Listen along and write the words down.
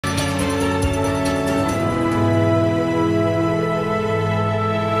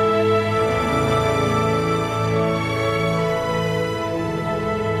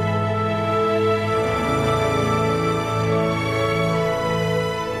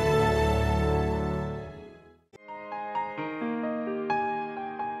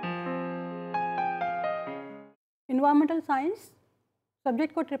Environmental Science,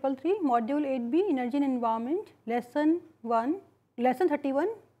 subject code 333, module 8B, Energy and Environment, lesson 31,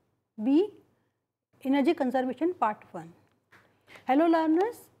 B, Energy Conservation part 1. Hello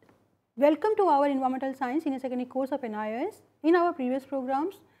learners, welcome to our Environmental Science Senior Secondary course of NIOS. In our previous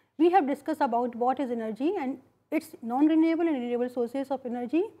programs, we have discussed about what is energy and its non-renewable and renewable sources of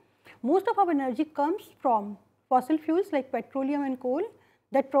energy. Most of our energy comes from fossil fuels like petroleum and coal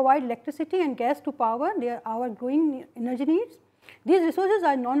that provide electricity and gas to power our growing energy needs. These resources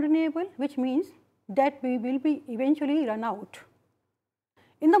are non-renewable, which means that we will be eventually run out.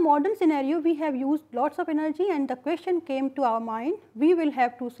 In the modern scenario, we have used lots of energy and the question came to our mind, we will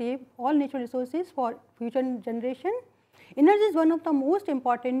have to save all natural resources for future generation. Energy is one of the most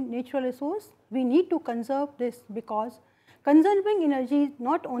important natural resource. We need to conserve this because conserving energy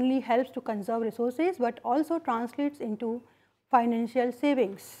not only helps to conserve resources, but also translates into financial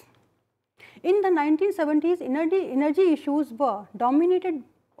savings. In the 1970s, energy issues were dominated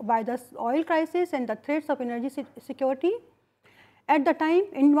by the oil crisis and the threats of energy security. At the time,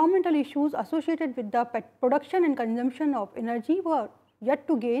 environmental issues associated with the production and consumption of energy were yet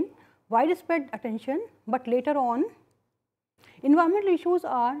to gain widespread attention, but later on, environmental issues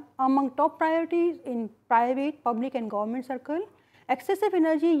are among top priorities in private, public and government circle. Excessive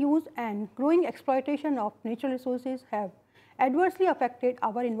energy use and growing exploitation of natural resources have adversely affected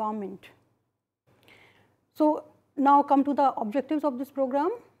our environment. So, now come to the objectives of this program.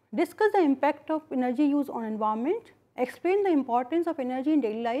 Discuss the impact of energy use on environment, explain the importance of energy in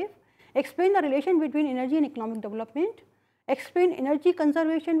daily life, explain the relation between energy and economic development, explain energy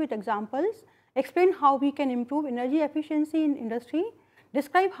conservation with examples, explain how we can improve energy efficiency in industry,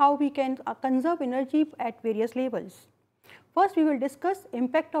 describe how we can conserve energy at various levels. First, we will discuss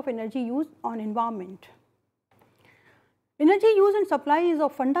impact of energy use on environment. Energy use and supply is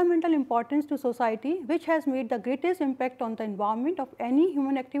of fundamental importance to society, which has made the greatest impact on the environment of any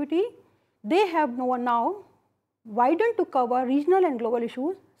human activity. They have now widened to cover regional and global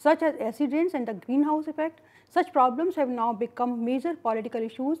issues such as acid rains and the greenhouse effect. Such problems have now become major political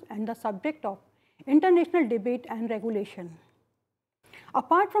issues and the subject of international debate and regulation.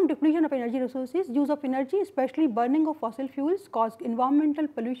 Apart from depletion of energy resources, use of energy, especially burning of fossil fuels, cause environmental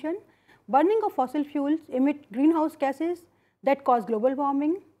pollution. Burning of fossil fuels emit greenhouse gases that cause global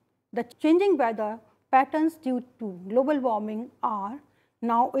warming. The changing weather patterns due to global warming are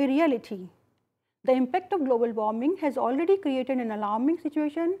now a reality. The impact of global warming has already created an alarming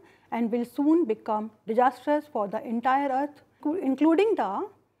situation and will soon become disastrous for the entire earth, including the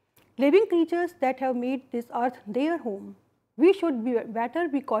living creatures that have made this earth their home. We should better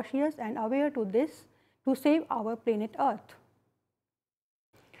be cautious and aware to this to save our planet earth.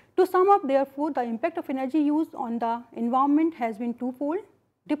 To sum up, therefore, the impact of energy use on the environment has been twofold: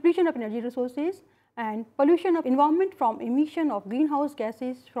 depletion of energy resources and pollution of environment from emission of greenhouse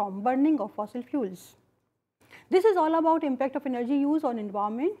gases from burning of fossil fuels. This is all about impact of energy use on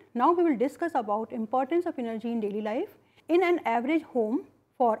environment. Now we will discuss about importance of energy in daily life. In an average home,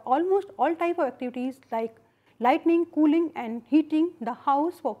 for almost all type of activities like lighting, cooling and heating the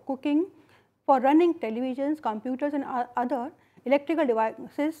house, for cooking, for running televisions, computers and other electrical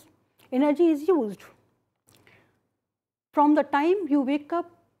devices, energy is used. From the time you wake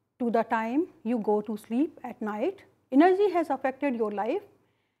up to the time you go to sleep at night, energy has affected your life.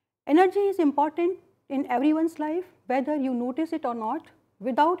 Energy is important in everyone's life, whether you notice it or not.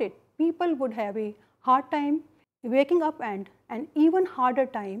 Without it, people would have a hard time waking up and an even harder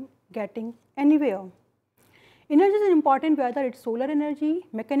time getting anywhere. Energy is important whether it's solar energy,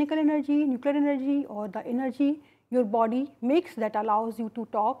 mechanical energy, nuclear energy or the energy your body makes that allows you to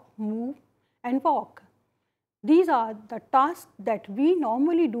talk, move and walk. These are the tasks that we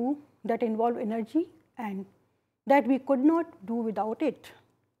normally do that involve energy and that we could not do without it.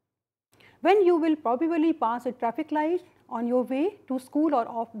 When you will probably pass a traffic light on your way to school or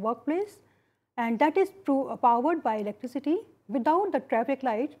off workplace, and that is powered by electricity. Without the traffic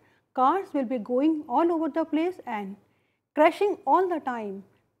light, cars will be going all over the place and crashing all the time.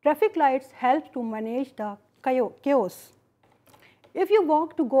 Traffic lights help to manage the chaos. If you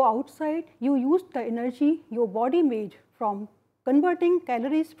walk to go outside, you use the energy your body made from converting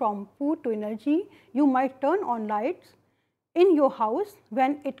calories from food to energy. You might turn on lights in your house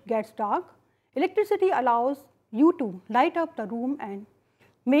when it gets dark. Electricity allows you to light up the room and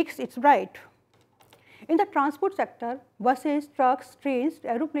makes it bright. In the transport sector, buses, trucks, trains,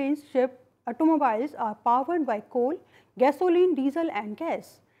 aeroplanes, ships, automobiles are powered by coal, gasoline, diesel and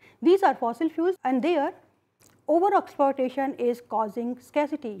gas. These are fossil fuels and their over-exploitation is causing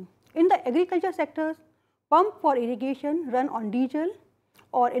scarcity. In the agriculture sectors, pumps for irrigation run on diesel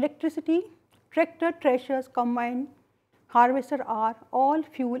or electricity. tractor, threshers, combine harvester are all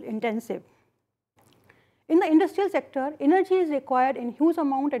fuel intensive. In the industrial sector, energy is required in huge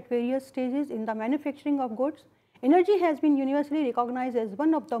amount at various stages in the manufacturing of goods. Energy has been universally recognized as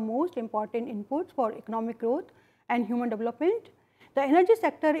one of the most important inputs for economic growth and human development. The energy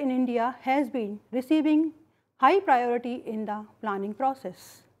sector in India has been receiving high priority in the planning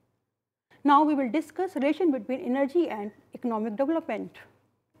process. Now we will discuss relation between energy and economic development.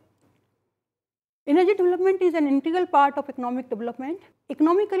 Energy development is an integral part of economic development.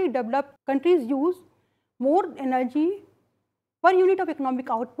 Economically developed countries use more energy per unit of economic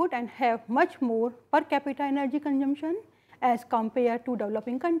output and have much more per capita energy consumption as compared to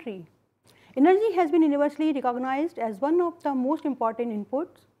developing country. Energy has been universally recognized as one of the most important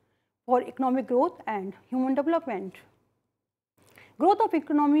inputs for economic growth and human development. Growth of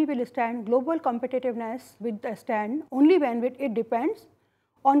economy will stand global competitiveness will stand only when it depends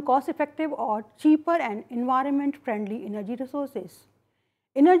on cost effective or cheaper and environment friendly energy resources.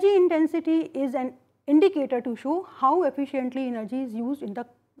 Energy intensity is an indicator to show how efficiently energy is used in the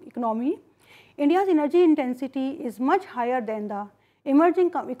economy. India's energy intensity is much higher than the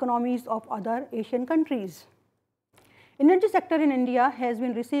emerging economies of other Asian countries. Energy sector in India has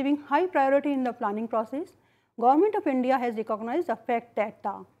been receiving high priority in the planning process. Government of India has recognized the fact that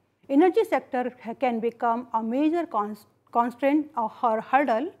the energy sector can become a major constraint or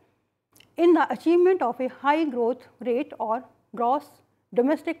hurdle in the achievement of a high growth rate or gross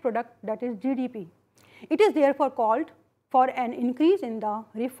domestic product, that is GDP. It is therefore called for an increase in the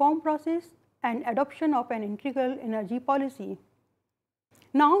reform process and adoption of an integral energy policy.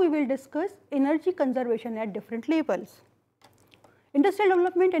 Now we will discuss energy conservation at different levels. Industrial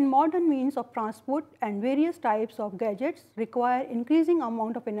development and modern means of transport and various types of gadgets require increasing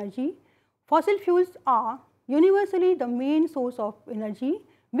amount of energy. Fossil fuels are universally the main source of energy,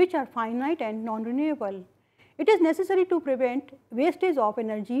 which are finite and non-renewable. It is necessary to prevent wastage of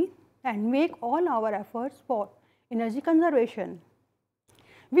energy and make all our efforts for energy conservation.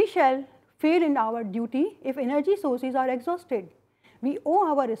 We shall fail in our duty if energy sources are exhausted. We owe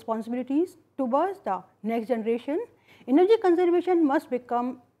our responsibilities towards the next generation. Energy conservation must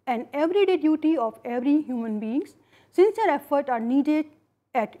become an everyday duty of every human being. Sincere efforts are needed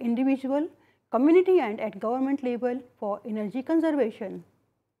at individual, community and at government level for energy conservation.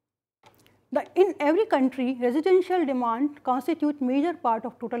 In every country, residential demand constitutes major part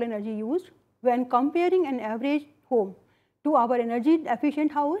of total energy used. When comparing an average home to our energy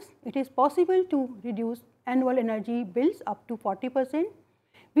efficient house, it is possible to reduce annual energy bills up to 40%.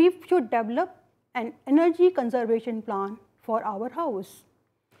 We should develop an energy conservation plan for our house.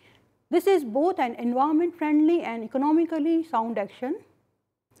 This is both an environment friendly and economically sound action.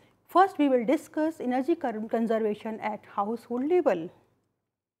 First, we will discuss energy conservation at household level.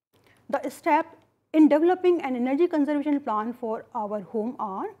 The step in developing an energy conservation plan for our home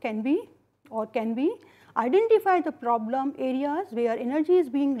can be identify the problem areas where energy is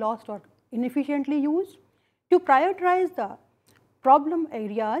being lost or inefficiently used, to prioritize the problem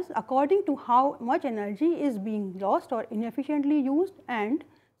areas according to how much energy is being lost or inefficiently used, and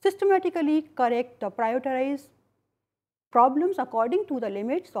systematically correct the prioritized problems according to the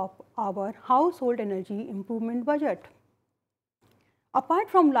limits of our household energy improvement budget. Apart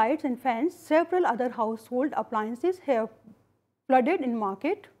from lights and fans, several other household appliances have flooded in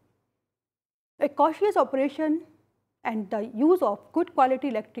market. A cautious operation and the use of good quality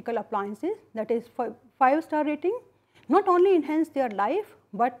electrical appliances, that is 5-star rating, not only enhance their life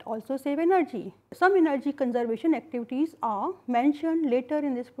but also save energy. Some energy conservation activities are mentioned later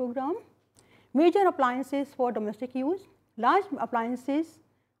in this program. Major appliances for domestic use. Large appliances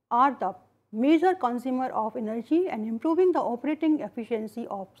are the major consumer of energy, and improving the operating efficiency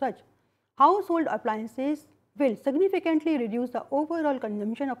of such household appliances will significantly reduce the overall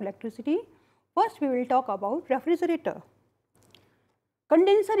consumption of electricity. First, we will talk about refrigerator.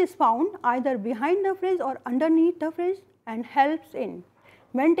 Condenser is found either behind the fridge or underneath the fridge and helps in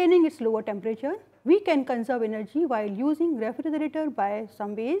maintaining its lower temperature. We can conserve energy while using refrigerator by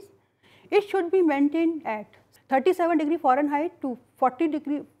some ways. It should be maintained at 37° Fahrenheit to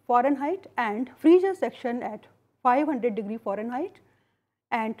 40° Fahrenheit and freezer section at 500° Fahrenheit,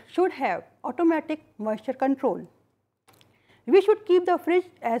 and should have automatic moisture control. We should keep the fridge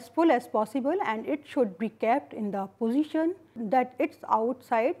as full as possible, and it should be kept in the position that its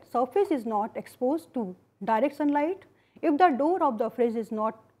outside surface is not exposed to direct sunlight. If the door of the fridge is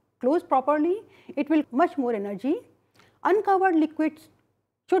not closed properly, it will much more energy. Uncovered liquids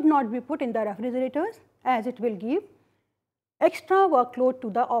should not be put in the refrigerators, as it will give extra workload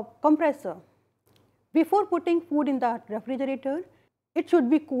to the compressor. Before putting food in the refrigerator, It should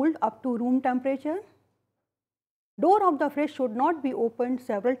be cooled up to room temperature. Door of the fridge should not be opened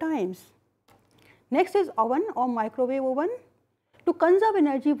several times. Next is oven or microwave oven. To conserve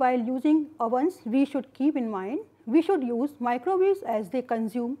energy while using ovens, we should keep in mind we should use microwaves as they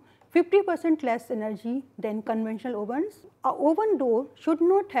consume 50% less energy than conventional ovens. A oven door should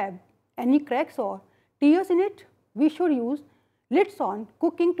not have any cracks or tears in it. We should use lids on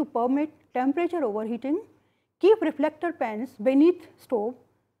cooking to permit temperature overheating. Keep reflector pans beneath stove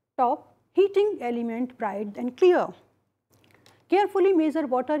top, heating element bright and clear. Carefully measure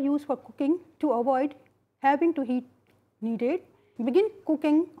water used for cooking to avoid having to heat needed. Begin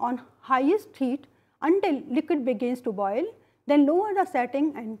cooking on highest heat until liquid begins to boil, then lower the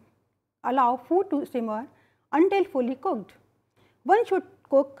setting and allow food to simmer until fully cooked. One should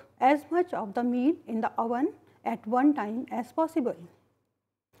cook as much of the meal in the oven at one time as possible.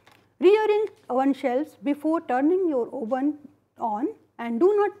 Rearrange oven shelves before turning your oven on and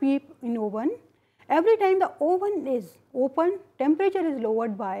do not peep in oven. Every time the oven is open, temperature is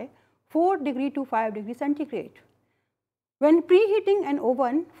lowered by 4 degree to 5 degree centigrade. When preheating an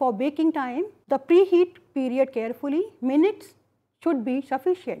oven for baking time, the preheat period carefully, minutes should be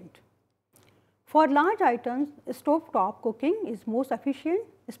sufficient. For large items, stove top cooking is most efficient,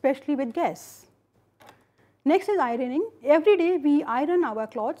 especially with gas. Next is ironing. Every day we iron our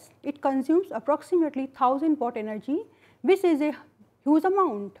clothes. It consumes approximately 1000 watt energy, which is a huge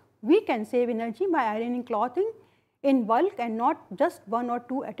amount. We can save energy by ironing clothing in bulk and not just one or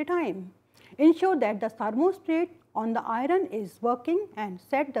two at a time. Ensure that the thermostat on the iron is working and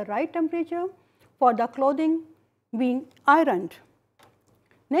set the right temperature for the clothing being ironed.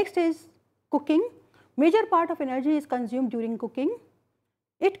 Next is cooking. Major part of energy is consumed during cooking.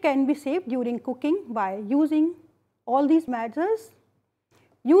 It can be saved during cooking by using all these measures.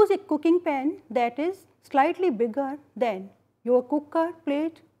 Use a cooking pan that is slightly bigger than your cooker,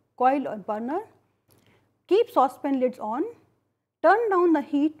 plate, coil or burner. Keep saucepan lids on. Turn down the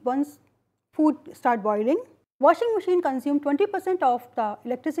heat once food start boiling. Washing machine consumes 20% of the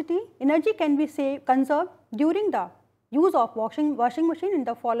electricity. Energy can be conserved during the use of washing machine in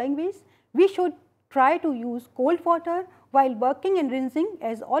the following ways. We should try to use cold water while working and rinsing,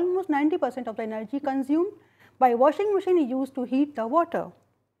 as almost 90% of the energy consumed by washing machine is used to heat the water.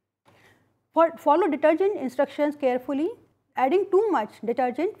 Follow detergent instructions carefully. Adding too much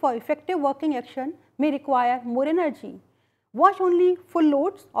detergent for effective working action may require more energy. Wash only full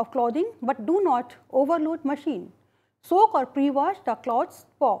loads of clothing, but do not overload machine. Soak or pre-wash the clothes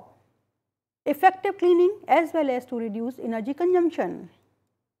for effective cleaning as well as to reduce energy consumption.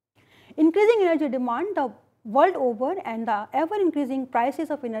 Increasing energy demand the world over and the ever increasing prices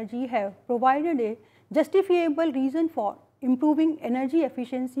of energy have provided a justifiable reason for improving energy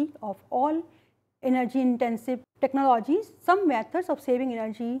efficiency of all energy intensive technologies. Some methods of saving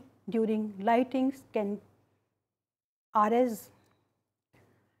energy during lighting are as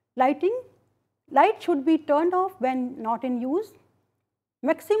lighting. Light should be turned off when not in use.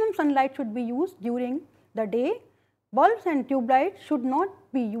 Maximum sunlight should be used during the day. Bulbs and tube lights should not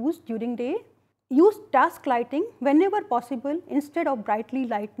be used during day. Use task lighting whenever possible instead of brightly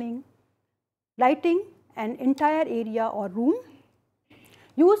lighting an entire area or room.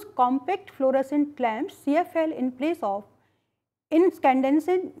 Use compact fluorescent lamps CFL in place of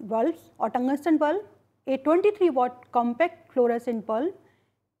incandescent bulbs or tungsten bulb. A 23 watt compact fluorescent bulb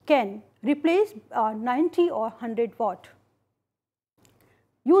can replace 90 or 100 watt.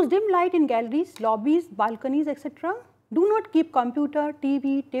 Use dim light in galleries, lobbies, balconies, etc. Do not keep computer,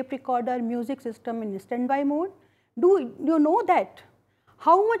 TV, tape recorder, music system in standby mode. Do you know that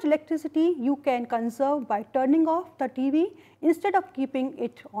how much electricity you can conserve by turning off the TV instead of keeping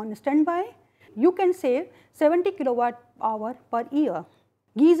it on standby? You can save 70 kilowatt hour per year.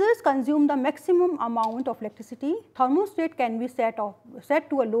 Geysers consume the maximum amount of electricity. Thermostat can be set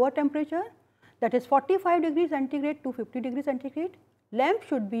to a lower temperature, that is 45 degrees centigrade to 50 degrees centigrade. Lamps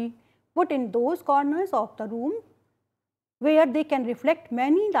should be put in those corners of the room where they can reflect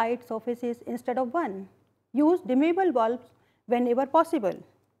many light surfaces instead of one. Use dimmable bulbs whenever possible.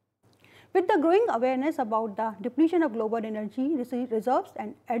 With the growing awareness about the depletion of global energy reserves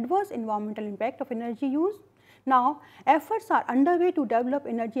and adverse environmental impact of energy use, now efforts are underway to develop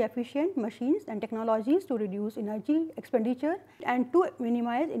energy efficient machines and technologies to reduce energy expenditure and to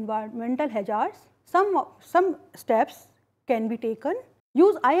minimize environmental hazards. Some steps can be taken.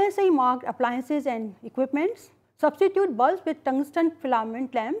 Use ISI marked appliances and equipments. Substitute bulbs with tungsten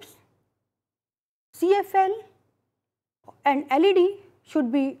filament lamps. CFL and LED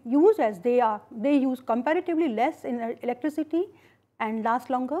should be used as they use comparatively less electricity and last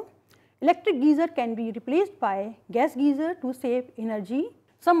longer. Electric geyser can be replaced by gas geyser to save energy.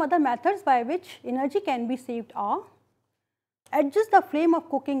 Some other methods by which energy can be saved are: adjust the flame of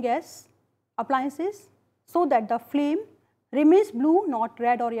cooking gas appliances so that the flame remains blue, not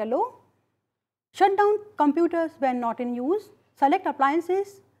red or yellow. Shut down computers when not in use. Select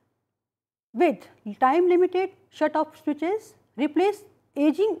appliances with time limited shut off switches. Replace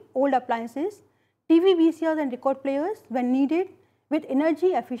aging old appliances, TV, VCRs and record players when needed with energy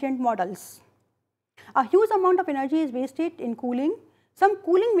efficient models. A huge amount of energy is wasted in cooling. Some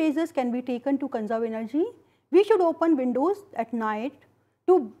cooling measures can be taken to conserve energy. We should open windows at night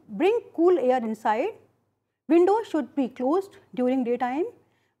to bring cool air inside. Windows should be closed during daytime.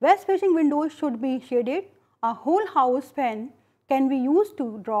 West facing windows should be shaded. A whole house fan can be used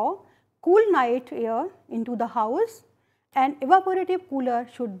to draw cool night air into the house. An evaporative cooler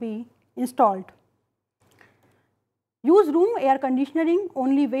should be installed. Use room air conditioning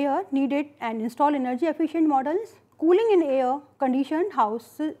only where needed and install energy efficient models. Cooling in air conditioned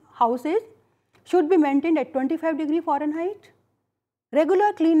houses should be maintained at 25° Fahrenheit.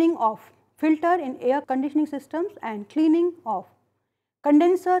 Regular cleaning of filter in air conditioning systems and cleaning of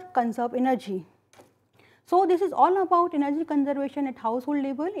condenser conserve energy. So, this is all about energy conservation at household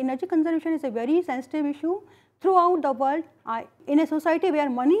level. Energy conservation is a very sensitive issue throughout the world. In a society where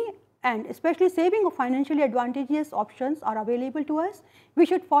money and especially saving of financially advantageous options are available to us, we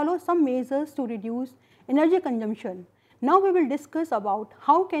should follow some measures to reduce energy consumption. Now, we will discuss about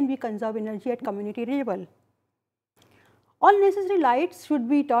how can we conserve energy at community level. All necessary lights should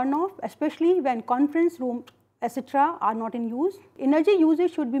be turned off, especially when conference room etc. are not in use. Energy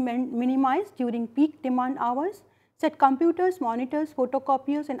usage should be minimized during peak demand hours. Set computers, monitors,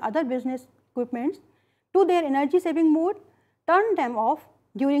 photocopiers and other business equipments to their energy saving mode. Turn them off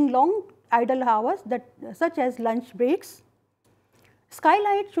during long idle hours such as lunch breaks.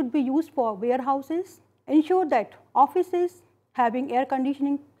 Skylight should be used for warehouses. Ensure that offices having air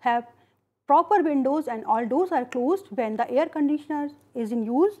conditioning have proper windows and all doors are closed when the air conditioner is in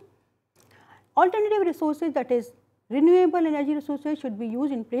use. Alternative resources, that is renewable energy resources, should be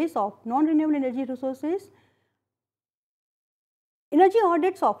used in place of non-renewable energy resources. Energy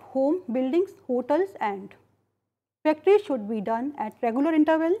audits of home, buildings, hotels and factories should be done at regular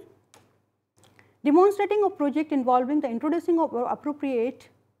interval. Demonstrating a project involving the introducing of appropriate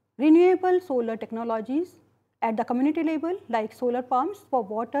renewable solar technologies at the community level, like solar pumps for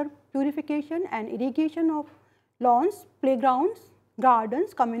water purification and irrigation of lawns, playgrounds,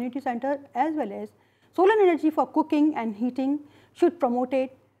 gardens, community center, as well as solar energy for cooking and heating should promote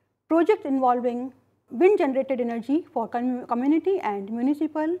it. Projects involving wind generated energy for community and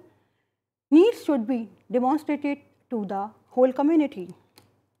municipal needs should be demonstrated to the whole community.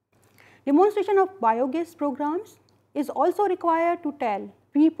 Demonstration of biogas programs is also required to tell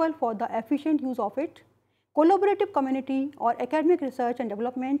people for the efficient use of it. Collaborative community or academic research and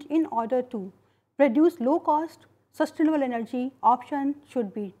development in order to produce low cost sustainable energy option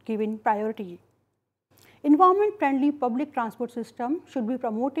should be given priority. Environment friendly public transport system should be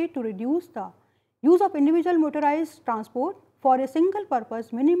promoted to reduce the use of individual motorized transport. For a single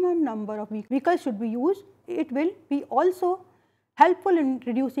purpose, minimum number of vehicles should be used. It will be also helpful in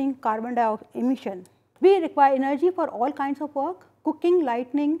reducing carbon dioxide emission. We require energy for all kinds of work, cooking,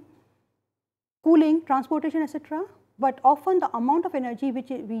 lighting, cooling, transportation, etc. But often the amount of energy which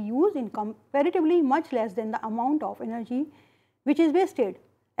we use in comparatively much less than the amount of energy which is wasted.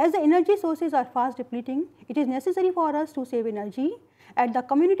 As the energy sources are fast depleting, it is necessary for us to save energy at the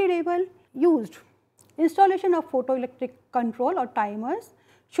community level. Used installation of photoelectric control or timers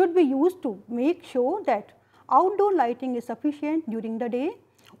should be used to make sure that outdoor lighting is sufficient during the day.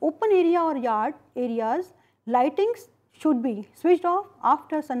 Open area or yard areas lightings should be switched off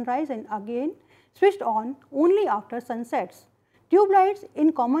after sunrise and again switched on only after sunsets. Tube lights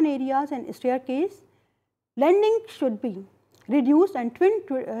in common areas and staircase landing should be reduced and twin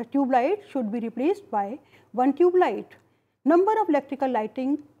tube light should be replaced by one tube light. Number of electrical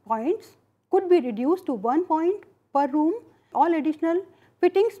lighting points could be reduced to 1 point per room. All additional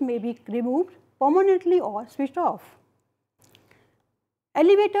fittings may be removed permanently or switched off.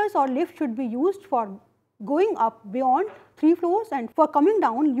 Elevators or lifts should be used for going up beyond 3 floors, and for coming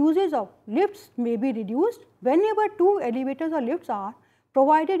down usage of lifts may be reduced. Whenever 2 elevators or lifts are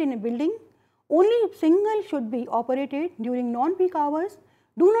provided in a building, only single should be operated during non-peak hours.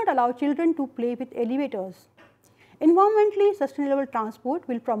 Do not allow children to play with elevators. Environmentally sustainable transport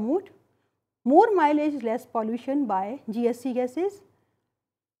will promote more mileage, less pollution by GHG gases.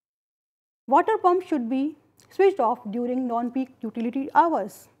 Water pumps should be switched off during non-peak utility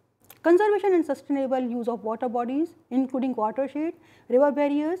hours. Conservation and sustainable use of water bodies including watershed, river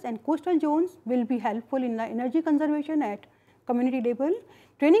barriers and coastal zones will be helpful in the energy conservation at community level.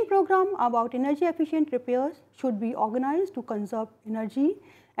 Training program about energy efficient repairs should be organized to conserve energy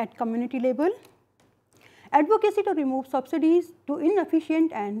at community level. Advocacy to remove subsidies to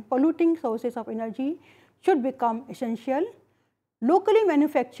inefficient and polluting sources of energy should become essential. Locally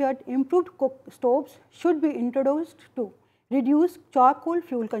manufactured improved cook stoves should be introduced to reduce charcoal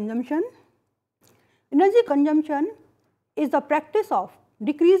fuel consumption. Energy consumption is the practice of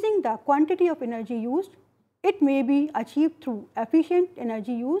decreasing the quantity of energy used. It may be achieved through efficient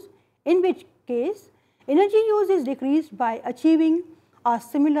energy use, in which case energy use is decreased by achieving a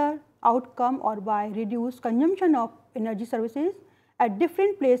similar outcome or by reduced consumption of energy services at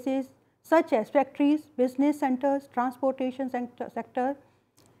different places such as factories, business centers, transportation sector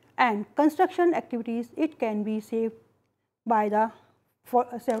and construction activities. It can be saved by the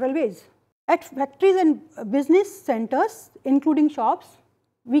several ways. At factories and business centers including shops,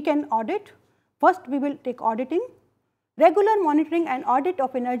 we can audit. First we will take auditing. Regular monitoring and audit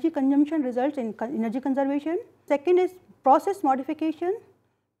of energy consumption results in energy conservation. Second is process modification,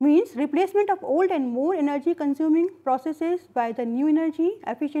 means replacement of old and more energy consuming processes by the new energy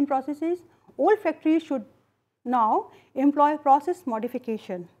efficient processes. Old factories should now employ process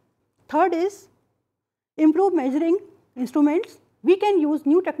modification. Third is improve measuring instruments. We can use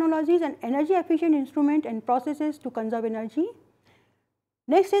new technologies and energy efficient instruments and processes to conserve energy.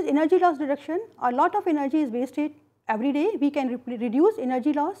 Next is energy loss reduction. A lot of energy is wasted every day. We can reduce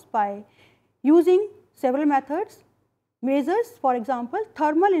energy loss by using several methods. Measures, for example,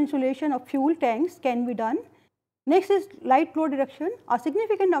 thermal insulation of fuel tanks can be done. Next is light load reduction. A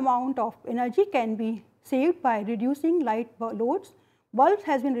significant amount of energy can be saved by reducing light loads. Bulbs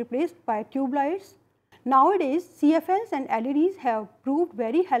has been replaced by tube lights. Nowadays, CFLs and LEDs have proved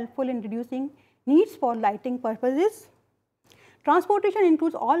very helpful in reducing needs for lighting purposes. Transportation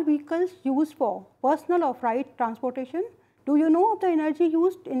includes all vehicles used for personal or freight transportation. Do you know of the energy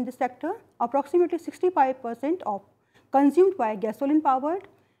used in this sector? Approximately 65% of consumed by gasoline powered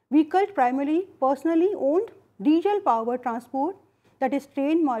vehicles, primarily personally owned. Diesel powered transport, that is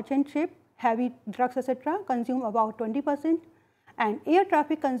train, merchant ship, heavy trucks etc. consume about 20% and air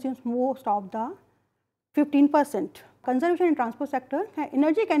traffic consumes most of the 15%. Conservation in transport sector,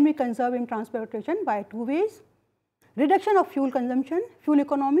 energy can be conserved in transportation by two ways: reduction of fuel consumption, fuel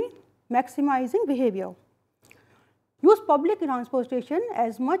economy, maximizing behavior. Use public transportation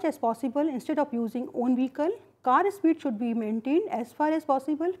as much as possible instead of using own vehicle. Car speed should be maintained as far as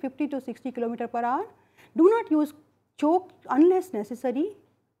possible 50 to 60 km per hour. Do not use choke unless necessary.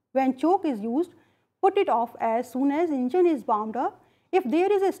 When choke is used, put it off as soon as engine is warmed up. If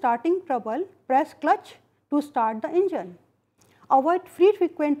there is a starting trouble, press clutch to start the engine. Avoid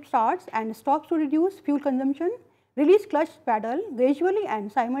frequent starts and stops to reduce fuel consumption. Release clutch pedal gradually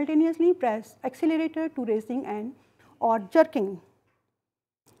and simultaneously press accelerator to racing and or jerking.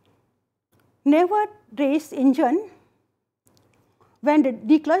 Never race engine when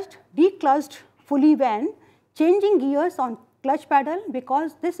declutched fully when changing gears on clutch pedal,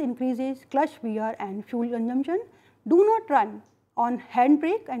 because this increases clutch wear and fuel consumption. Do not run on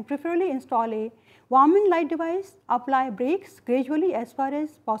handbrake and preferably install a warming light device. Apply brakes gradually as far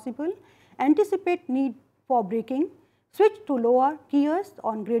as possible. Anticipate need for braking. Switch to lower gears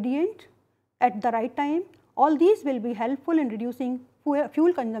on gradient at the right time. All these will be helpful in reducing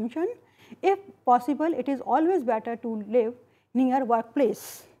fuel consumption. If possible, it is always better to live near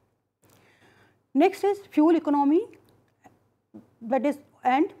workplace. Next is fuel economy, that is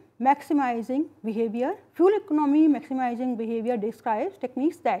and maximizing behavior. Fuel economy maximizing behavior describes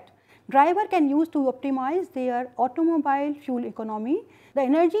techniques that driver can use to optimize their automobile fuel economy. The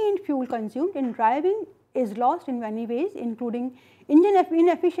energy in fuel consumed in driving is lost in many ways, including engine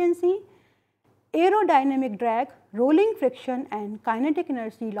inefficiency, aerodynamic drag, rolling friction and kinetic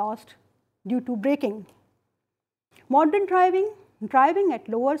energy lost due to braking. Modern driving at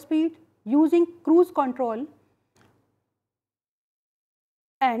lower speed using cruise control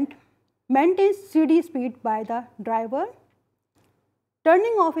and maintains steady speed by the driver.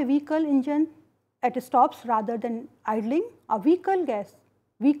 Turning off a vehicle engine at stops rather than idling. A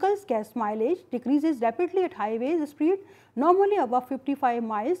vehicle's gas mileage decreases rapidly at highways speed, normally above 55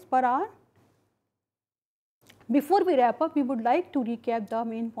 miles per hour. Before we wrap up, we would like to recap the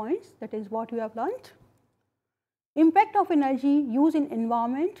main points, that is what we have learnt. Impact of energy use in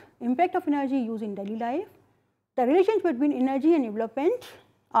environment, impact of energy use in daily life. The relations between energy and development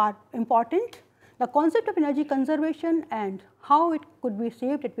are important. The concept of energy conservation and how it could be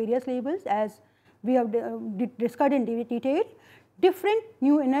saved at various levels as we have discussed in detail. Different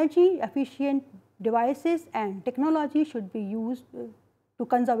new energy efficient devices and technology should be used to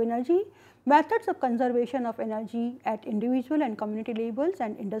conserve energy. Methods of conservation of energy at individual and community levels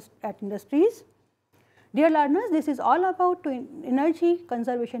and at industries. Dear learners, this is all about energy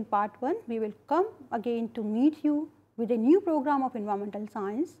conservation part 1. We will come again to meet you with a new program of environmental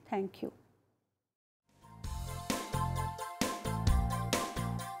science. Thank you.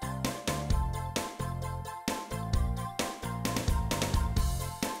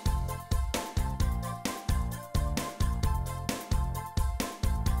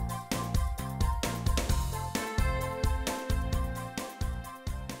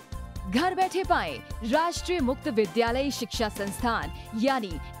 घर बैठे पाएं राष्ट्रीय मुक्त विद्यालय शिक्षा संस्थान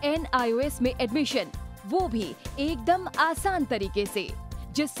यानी NIOS में एडमिशन, वो भी एकदम आसान तरीके से,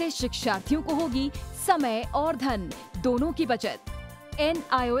 जिससे शिक्षार्थियों को होगी समय और धन दोनों की बचत।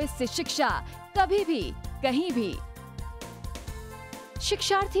 NIOS से शिक्षा कभी भी कहीं भी।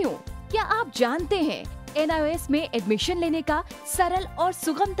 शिक्षार्थियों, क्या आप जानते हैं NIOS में एडमिशन लेने का सरल और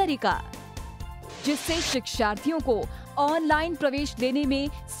सुगम तरीका, जिससे शिक्षार्थियों को ऑनलाइन प्रवेश लेने में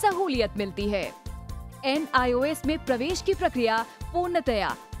सहूलियत मिलती है। NIOS में प्रवेश की प्रक्रिया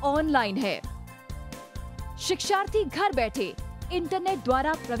पूर्णतया ऑनलाइन है। शिक्षार्थी घर बैठे इंटरनेट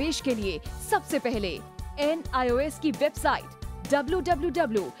द्वारा प्रवेश के लिए सबसे पहले NIOS की वेबसाइट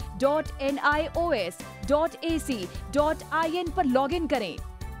www.nios.ac.in पर लॉगिन करें।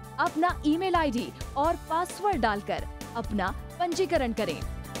 अपना ईमेल आईडी और पासवर्ड डालकर अपना पंजीकरण करें।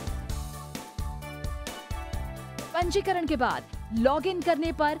 पंजीकरण के बाद लॉगिन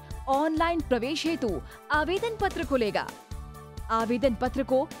करने पर ऑनलाइन प्रवेश हेतु आवेदन पत्र खुलेगा। आवेदन पत्र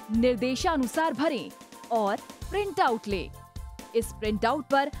को निर्देशानुसार भरें और प्रिंट आउट लें। इस प्रिंट आउट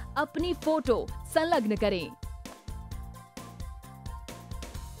पर अपनी फोटो संलग्न करें।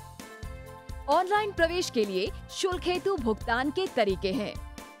 ऑनलाइन प्रवेश के लिए शुल्क हेतु भुगतान के तरीके हैं: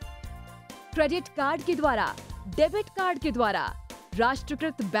 क्रेडिट कार्ड के द्वारा, डेबिट कार्ड के द्वारा,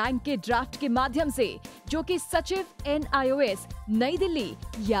 राष्ट्रीयकृत बैंक के ड्राफ्ट के माध्यम से, जो कि सचिव NIOS नई दिल्ली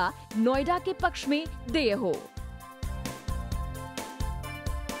या नोएडा के पक्ष में देय हो।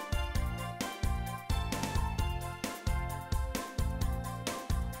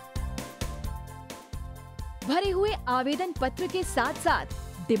 भरे हुए आवेदन पत्र के साथ साथ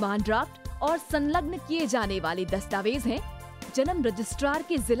डिमांड ड्राफ्ट और संलग्न किए जाने वाले दस्तावेज हैं: जन्म रजिस्ट्रार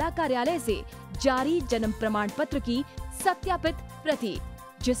के जिला कार्यालय से जारी जन्म प्रमाण पत्र की सत्यापित प्रति,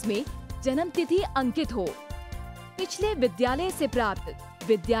 जिसमें जन्म तिथि अंकित हो, पिछले विद्यालय से प्राप्त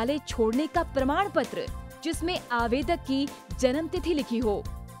विद्यालय छोड़ने का प्रमाण पत्र, जिसमें आवेदक की जन्म तिथि लिखी हो।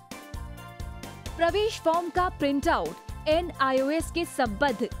 प्रवेश फॉर्म का प्रिंट आउट NIOS के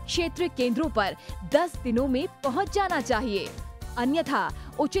संबद्ध क्षेत्रीय केंद्रों पर 10 दिनों में पहुंच जाना चाहिए, अन्यथा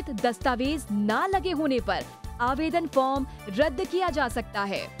उचित दस्तावेज ना लगे होने पर आवेदन फॉर्म रद्द किया जा सकता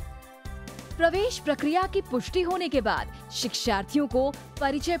है। प्रवेश प्रक्रिया की पुष्टि होने के बाद शिक्षार्थियों को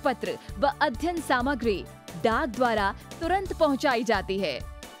परिचय पत्र व अध्ययन सामग्री डाक द्वारा तुरंत पहुंचाई जाती है।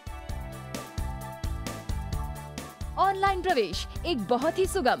 ऑनलाइन प्रवेश एक बहुत ही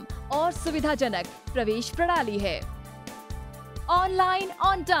सुगम और सुविधाजनक प्रवेश प्रणाली है। Online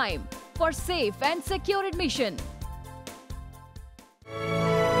on time for safe and secure admission.